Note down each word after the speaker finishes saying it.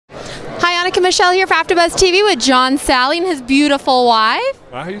Annika Michelle here for AfterBuzz TV with John Salley and his beautiful wife.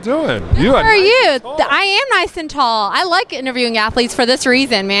 How you doing? How are you? I am nice and tall. I like interviewing athletes for this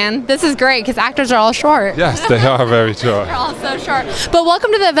reason, man. This is great because actors are all short. Yes, they are very short. They're all so short. But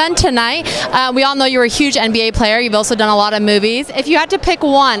welcome to the event tonight. We all know you're a huge NBA player. You've also done a lot of movies. If you had to pick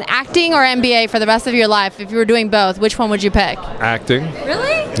one, acting or NBA for the rest of your life, if you were doing both, which one would you pick? Acting.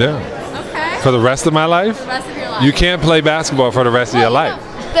 Really? Yeah. Okay. For the rest of my life? For the rest of your life. You can't play basketball for the rest of your life.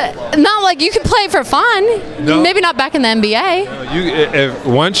 Not like you can play for fun. No. Maybe not back in the NBA.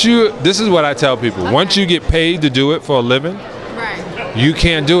 This is what I tell people. Okay. Once you get paid to do it for a living, Right. you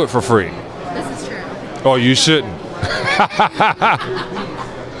can't do it for free. This is true. Or you shouldn't.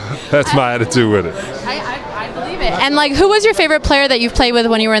 That's my attitude with it. I believe it. And like, who was your favorite player that you've played with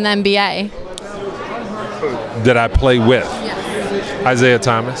when you were in the NBA? That I play with? Yes. Isaiah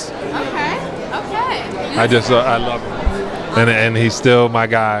Thomas. Okay. I love him. And he's still my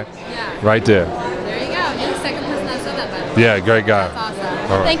guy. Yeah. Right there. There you go. You're the second person that said that, by the way. Yeah, great guy. That's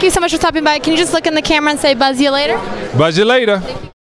awesome. All right. Thank you so much for stopping by. Can you just look in the camera and say buzz you later? Buzz you later.